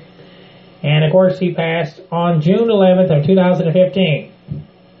 1945, and of course he passed on June 11th of 2015.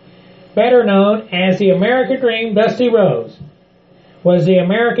 Better known as the American Dream, Dusty Rhodes was the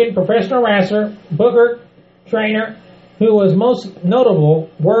American professional wrestler, booker, trainer, who was most notable,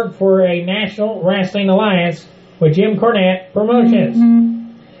 worked for a National Wrestling Alliance with Jim Cornette Promotions.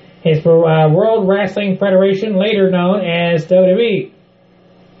 His World Wrestling Federation, later known as WWE.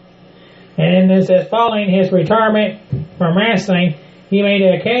 And this is following his retirement from wrestling, he made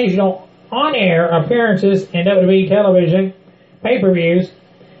occasional on-air appearances in WWE television, pay-per-views,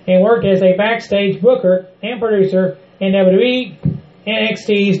 and worked as a backstage booker and producer in WWE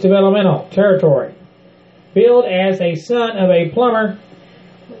NXT's developmental territory. Billed as a son of a plumber,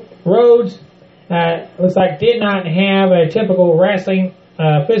 Rhodes looks like did not have a typical wrestling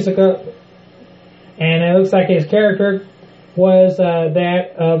physical, and it looks like his character was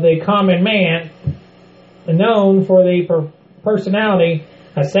that of the common man, known for the personality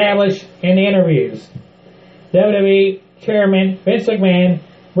established in the interviews. WWE Chairman Vince McMahon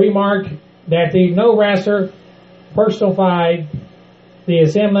remarked that no wrestler personified the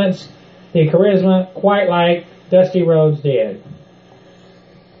semblance, the charisma, quite like Dusty Rhodes did.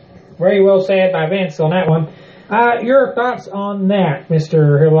 Very well said by Vince on that one. Your thoughts on that,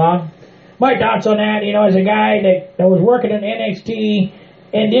 Mr. Hillog? My thoughts on that, as a guy that was working in NXT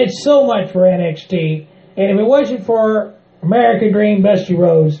and did so much for NXT, and if it wasn't for American Dream Dusty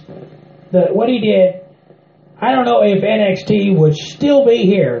Rhodes, what he did, I don't know if NXT would still be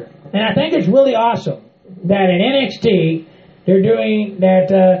here. And I think it's really awesome that in NXT, they're doing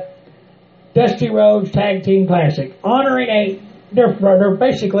that Dusty Rhodes Tag Team Classic, honoring they're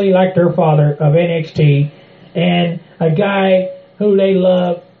basically like their father of NXT, and a guy who they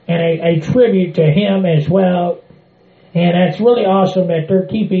love, and a tribute to him as well. And that's really awesome that they're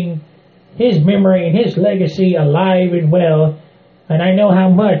keeping his memory and his legacy alive and well. And I know how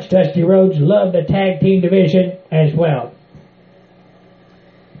much Dusty Rhodes loved the tag team division as well.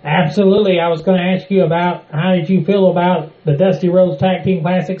 Absolutely. I was going to ask you about how did you feel about the Dusty Rhodes Tag Team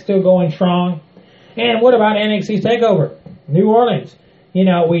Classic still going strong? And what about NXT TakeOver? New Orleans.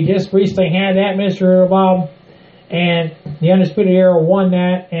 We just recently had that, Mr. Bob, and the Undisputed Era won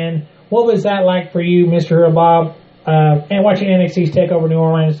that. And what was that like for you, Mr. Bob, and watching NXT's TakeOver New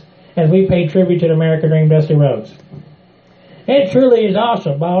Orleans as we pay tribute to the American Dream, Dusty Rhodes? It truly is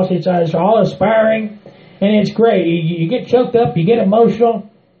awesome, boss. It's all inspiring, and it's great. You get choked up, you get emotional,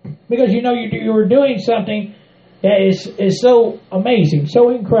 because you were doing something that is so amazing, so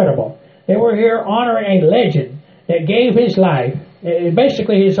incredible. That we're here honoring a legend that gave his life,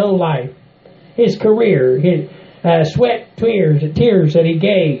 basically his whole life, his career, his sweat, tears that he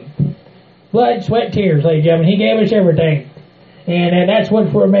gave. Blood, sweat, tears, ladies and gentlemen. He gave us everything. And that's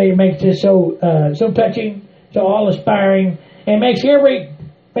what makes this so touching, so all-inspiring, and makes every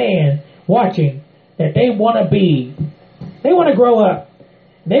fan watching that they want to grow up.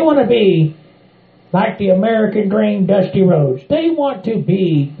 They want to be like the American Dream, Dusty Rhodes. They want to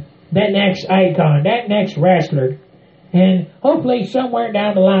be that next icon, that next wrestler. And hopefully somewhere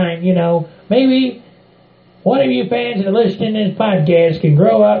down the line, maybe one of you fans that are listening to this podcast can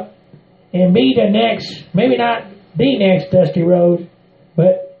grow up and be the next, maybe not the next Dusty Rhodes,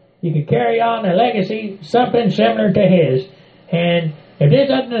 but you could carry on a legacy, something similar to his. And if this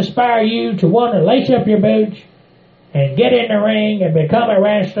doesn't inspire you to want to lace up your boots and get in the ring and become a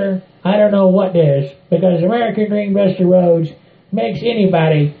wrestler, I don't know what does. Because American Dream Dusty Rhodes makes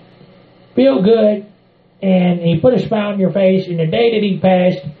anybody feel good, and he put a smile on your face. And the day that he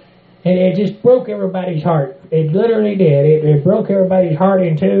passed, and it just broke everybody's heart. It literally did. It broke everybody's heart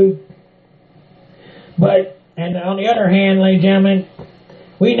in two. But, and on the other hand, ladies and gentlemen,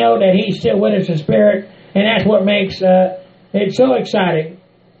 we know that he's still with us in spirit, and that's what makes it so exciting,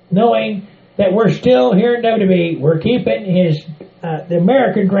 knowing that we're still here in WWE. We're keeping his the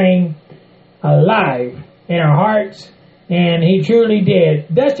American Dream alive in our hearts, and he truly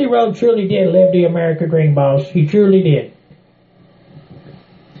did. Dusty Rhodes truly did live the American Dream, boss. He truly did.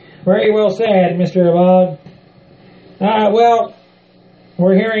 Very well said, Mr. Abad. Well,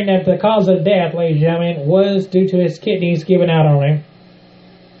 we're hearing that the cause of death, ladies and gentlemen, was due to his kidneys giving out on him,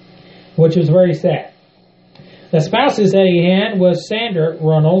 which was very sad. The spouses that he had was Sandra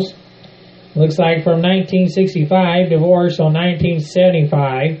Runnels, looks like from 1965, divorced on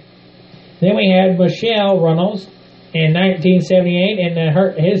 1975. Then we had Michelle Runnels in 1978, and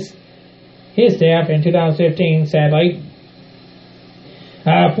his death in 2015, sadly.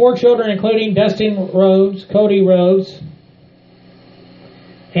 4 children, including Dustin Rhodes, Cody Rhodes,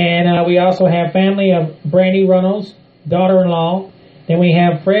 and we also have family of Brandy Runnels, daughter-in-law. Then we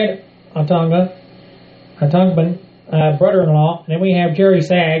have Fred Otungban, brother-in-law. Then we have Jerry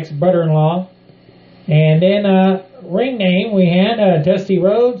Saggs, brother-in-law. And then ring name, we had Dusty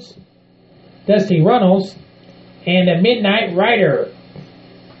Rhodes, Dusty Runnels, and the Midnight Rider.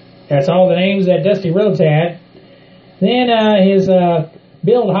 That's all the names that Dusty Rhodes had. Then his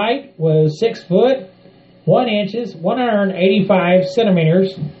build height was 6 foot, 1 inches, 185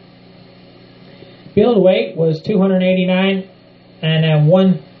 centimeters. Build weight was 289 and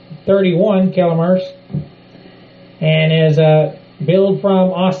 131 kilograms. And his build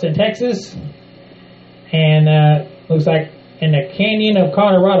from Austin, Texas, and looks like in the Canyon of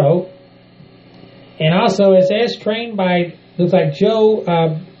Colorado. And also it says trained by, looks like Joe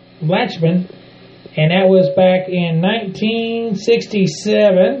Blatchman, and that was back in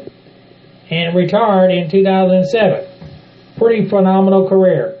 1967 and retired in 2007. Pretty phenomenal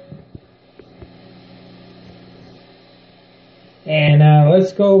career. And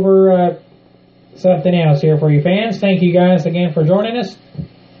let's go over something else here for you fans. Thank you guys again for joining us.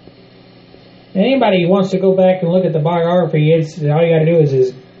 Anybody who wants to go back and look at the biography, it's all you got to do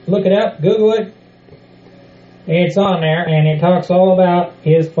is look it up, Google it. It's on there, and it talks all about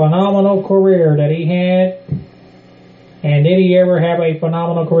his phenomenal career that he had. And did he ever have a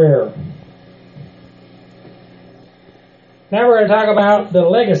phenomenal career? Now we're going to talk about the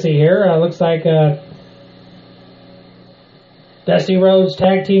legacy here. Looks like Dusty Rhodes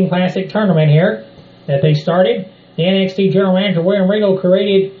Tag Team Classic Tournament here that they started. The NXT General Manager William Regal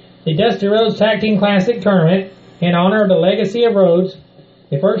created the Dusty Rhodes Tag Team Classic Tournament in honor of the legacy of Rhodes,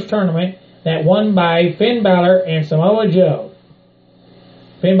 the first tournament that won by Finn Balor and Samoa Joe.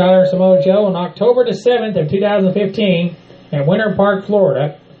 Finn Balor and Samoa Joe on October the 7th of 2015 at Winter Park,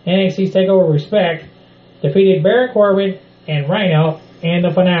 Florida. NXT's TakeOver Respect defeated Baron Corbin and Rhino in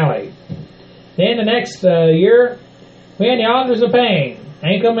the finale. Then the next year, we had the Authors of Pain,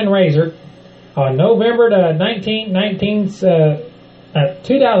 Ankam and Razor, on November the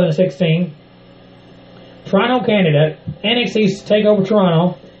 2016. Toronto, Canada, NXT's TakeOver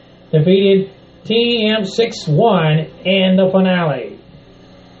Toronto defeated TM6-1 in the finale.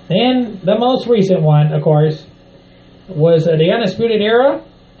 Then the most recent one, of course, was the Undisputed Era,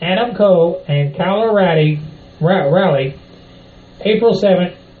 Adam Cole and Kyle O'Reilly, April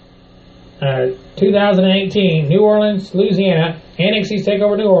 7th, 2018, New Orleans, Louisiana. NXT's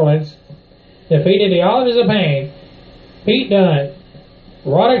TakeOver New Orleans defeated the Authors of Pain, Pete Dunne,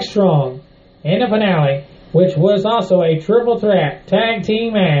 Roderick Strong in the finale, which was also a triple threat tag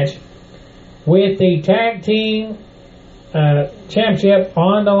team match with the tag team championship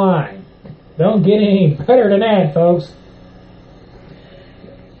on the line. Don't get any better than that, folks.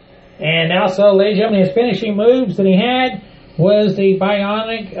 And also, ladies and gentlemen, his finishing moves that he had was the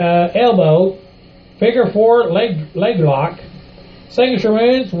bionic elbow, figure 4 leg lock. Signature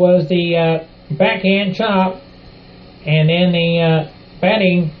moves was the backhand chop, and then the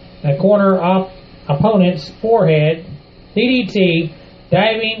batting the corner off opponent's forehead, DDT,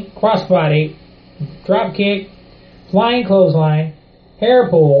 diving crossbody, drop kick, flying clothesline, hair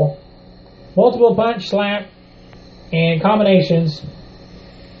pull, multiple punch, slap, and combinations.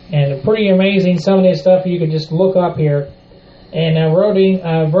 And pretty amazing, some of this stuff you can just look up here. and rotating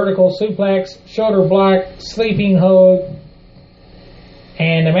vertical suplex, shoulder block, sleeping hold.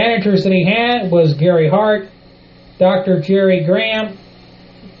 And the managers that he had was Gary Hart, Dr. Jerry Graham,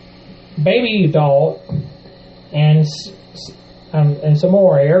 Baby Doll, and some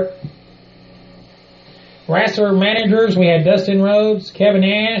more here. Wrestler managers, we had Dustin Rhodes, Kevin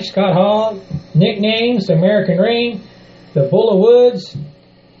Nash, Scott Hall. Nicknames, American Dream, the Bull of Woods,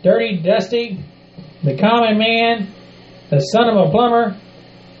 Dirty Dusty, the Common Man, the Son of a Plumber,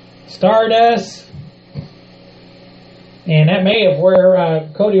 Stardust, and that may have where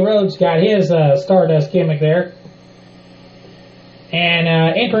Cody Rhodes got his Stardust gimmick there. And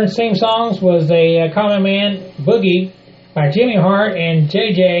entrance theme songs was a Common Man Boogie by Jimmy Hart and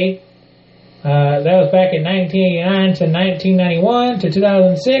JJ. That was back in 1989 to 1991 to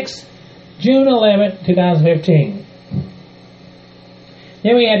 2006, June 11th, 2015.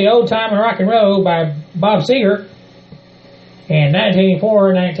 Then we had the Old Time and Rock and Roll by Bob Seger in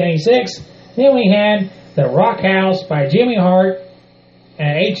 1984 1986. Then we had the Rock House by Jimmy Hart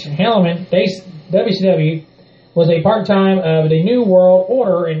and H. Hellman. WCW was a part-time of the New World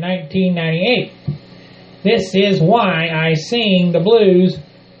Order in 1998. This is Why I Sing the Blues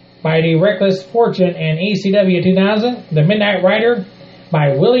by the Reckless Fortune and ECW 2000. The Midnight Rider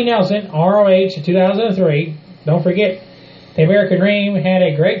by Willie Nelson, ROH 2003. Don't forget, the American Dream had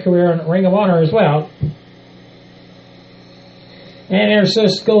a great career in Ring of Honor as well. And as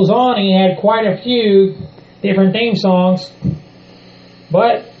this goes on, he had quite a few different theme songs.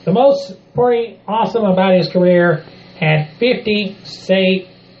 But the most pretty awesome about his career, had 50 state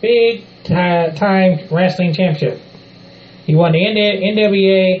big time wrestling championship. He won the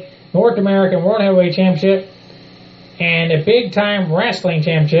NWA North American World Heavyweight Championship and the Big Time Wrestling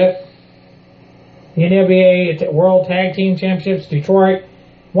Championship. The NWA World Tag Team Championships, Detroit,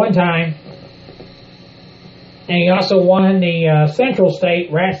 one time. And he also won the Central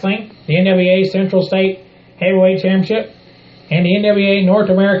State Wrestling, the NWA Central State Heavyweight Championship, and the NWA North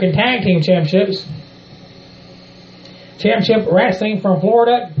American Tag Team Championships. Championship Wrestling from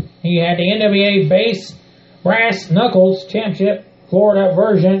Florida. He had the NWA Bass Brass Knuckles Championship, Florida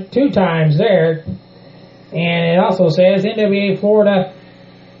version, 2 times there. And it also says NWA Florida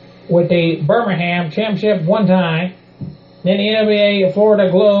with the Birmingham Championship 1 time. Then the NWA Florida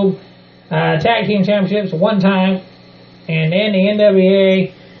Globe Tag Team Championships 1 time. And then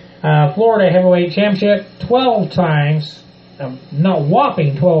the NWA Florida Heavyweight Championship 12 times. Not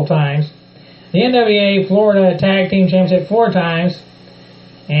whopping 12 times. The NWA Florida Tag Team Championship 4 times.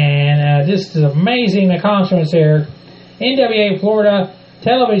 And this is amazing accomplishments here. NWA Florida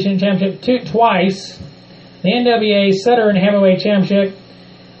Television Championship twice. The NWA Southern Heavyweight Championship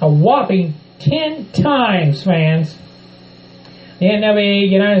a whopping 10 times, fans. The NWA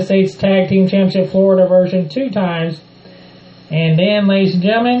United States Tag Team Championship Florida version 2 times. And then, ladies and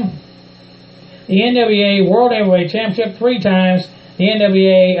gentlemen, the NWA World Heavyweight Championship 3 times. The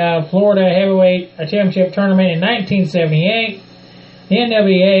NWA Florida Heavyweight Championship Tournament in 1978. The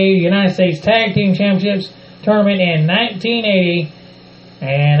NWA United States Tag Team Championships Tournament in 1980.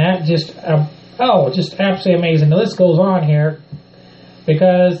 And that just, just absolutely amazing. The list goes on here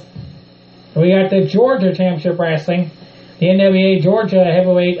because we got the Georgia Championship Wrestling. The NWA Georgia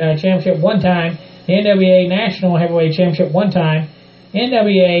Heavyweight Championship 1 time. The NWA National Heavyweight Championship 1 time.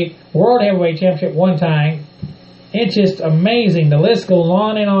 NWA World Heavyweight Championship 1 time. It's just amazing. The list goes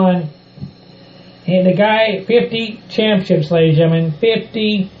on and on. And the guy, 50 championships, ladies and gentlemen.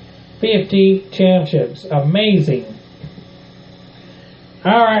 50 championships. Amazing.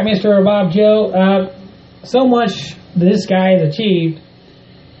 All right, Mr. Bob Joe. So much this guy has achieved.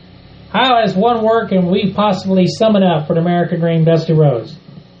 How, as one word, can we possibly sum it up for the American Dream, Dusty Rhodes?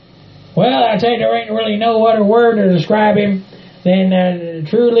 Well, I tell you, there ain't really no other word to describe him than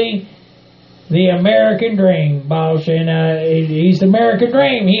truly the American Dream, boss. And he's the American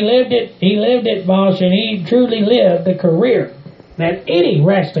Dream. He lived it, boss. And he truly lived the career that any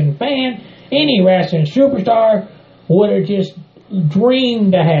wrestling fan, any wrestling superstar would have just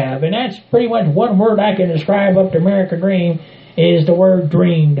dreamed to have. And that's pretty much one word I can describe up to American Dream is the word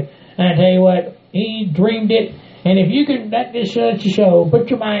dreamed. And I tell you what, he dreamed it. And if you can, that just shows the show. Put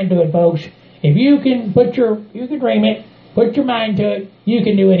your mind to it, folks. If you can you can dream it, put your mind to it, you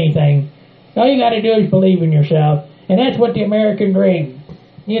can do anything. All you got to do is believe in yourself. And that's what the American Dream,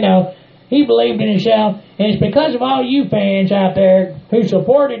 he believed in himself. And it's because of all you fans out there who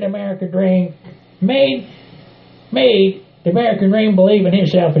supported the American Dream, made the American Dream believe in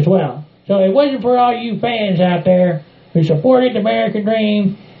himself as well. So it wasn't for all you fans out there who supported the American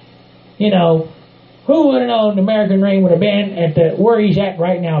Dream, who would have known the American Dream would have been at where he's at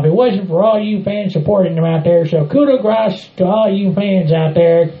right now if it wasn't for all you fans supporting him out there. So kudos gracias to all you fans out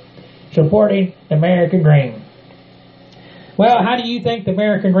there supporting the American Dream. Well, how do you think the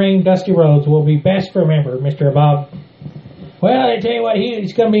American Dream, Dusty Rhodes, will be best remembered, Mr. Bob? Well, I tell you what,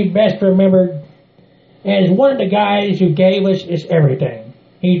 he's going to be best remembered as one of the guys who gave us his everything.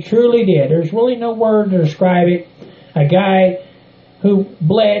 He truly did. There's really no word to describe it. A guy who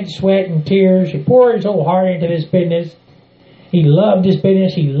bled, sweat, and tears. He poured his whole heart into this business. He loved his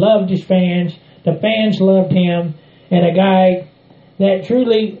business. He loved his fans. The fans loved him. And a guy that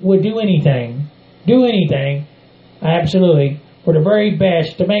truly would do anything, absolutely, for the very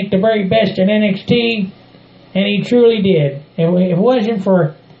best, to make the very best in NXT, and he truly did. And if it wasn't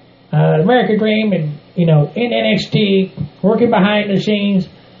for the American Dream and, in NXT, working behind the scenes,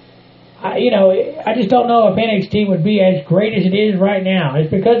 I just don't know if NXT would be as great as it is right now. It's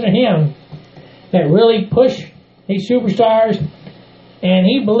because of him that really pushed these superstars, and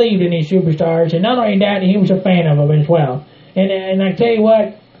he believed in these superstars, and not only that, he was a fan of them as well. And I tell you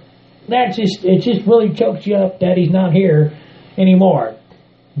what, it just really chokes you up that he's not here anymore.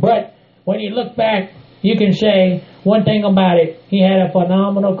 But when you look back, you can say one thing about it: he had a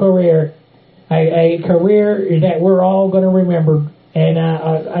phenomenal career, a career that we're all going to remember. And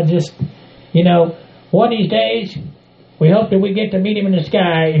I just, one of these days, we hope that we get to meet him in the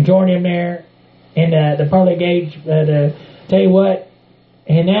sky and join him there in the pearly gates. Tell you what,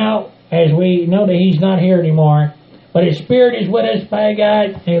 and now, as we know that he's not here anymore, but his spirit is with us, by God,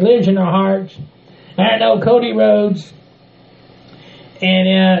 and he lives in our hearts. And I know Cody Rhodes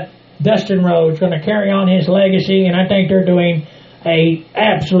and Dustin Rhodes going to carry on his legacy, and I think they're doing a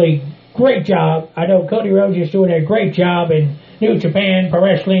absolutely great job. I know Cody Rhodes is doing a great job in New Japan Pro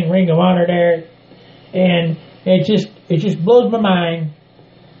Wrestling, Ring of Honor there, and it just blows my mind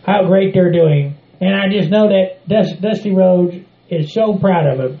how great they're doing. And I just know that Dusty Rhodes is so proud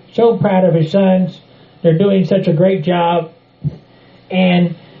of him, so proud of his sons. They're doing such a great job,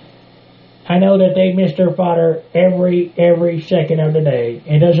 and I know that they miss their father every second of the day.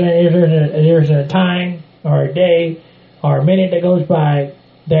 And there's a time or a day or a minute that goes by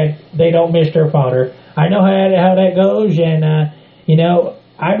that they don't miss their father. I know how that goes, and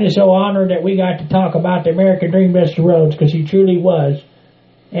I'm just so honored that we got to talk about the American Dream, Dusty Rhodes, because he truly was,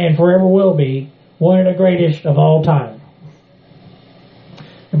 and forever will be, one of the greatest of all time.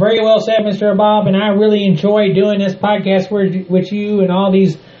 Very well said, Mr. Bob, and I really enjoy doing this podcast with you and all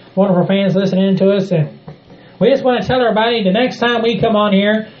these wonderful fans listening to us. And we just want to tell everybody the next time we come on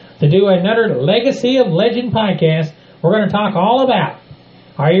here to do another Legacy of Legend podcast, we're going to talk all about,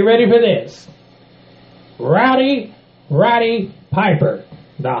 are you ready for this? Roddy Piper,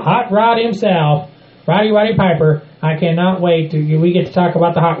 the hot rod himself, Roddy Piper. I cannot wait till we get to talk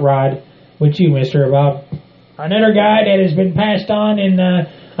about the hot rod with you, Mr. Bob. Another guy that has been passed on, and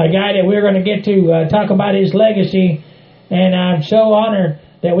a guy that we're going to get to talk about his legacy, and I'm so honored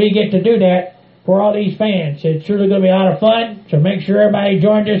that we get to do that for all these fans. It's truly going to be a lot of fun, so make sure everybody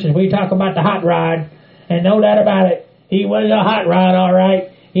joins us as we talk about the hot rod, and no doubt about it, he was a hot rod, all right.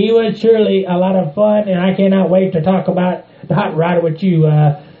 He was truly a lot of fun, and I cannot wait to talk about the hot rod with you,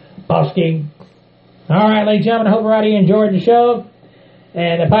 Boss King. All right, ladies and gentlemen, I hope everybody enjoyed the show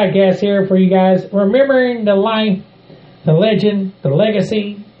and the podcast here for you guys, remembering the life, the legend, the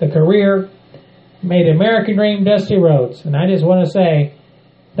legacy, the career, made the American Dream, Dusty Rhodes. And I just want to say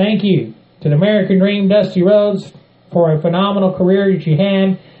thank you to the American Dream, Dusty Rhodes, for a phenomenal career that you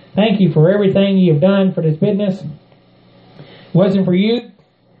had. Thank you for everything you've done for this business. If it wasn't for you,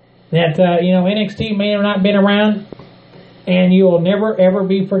 that, NXT may have not been around, and you will never, ever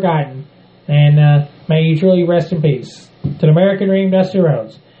be forgotten. And may you truly rest in peace. To the American Dream, Dusty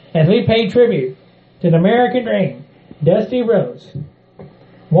Rhodes. As we pay tribute to the American Dream, Dusty Rhodes,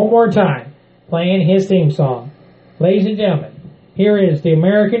 one more time, playing his theme song. Ladies and gentlemen, here is the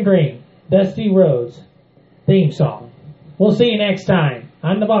American Dream, Dusty Rhodes theme song. We'll see you next time.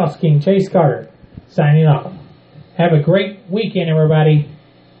 I'm the Boss King, Chase Carter, signing off. Have a great weekend, everybody.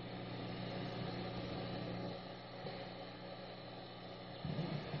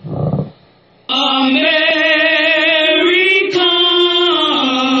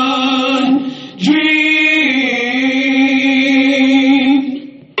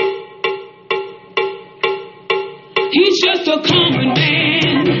 He's just a common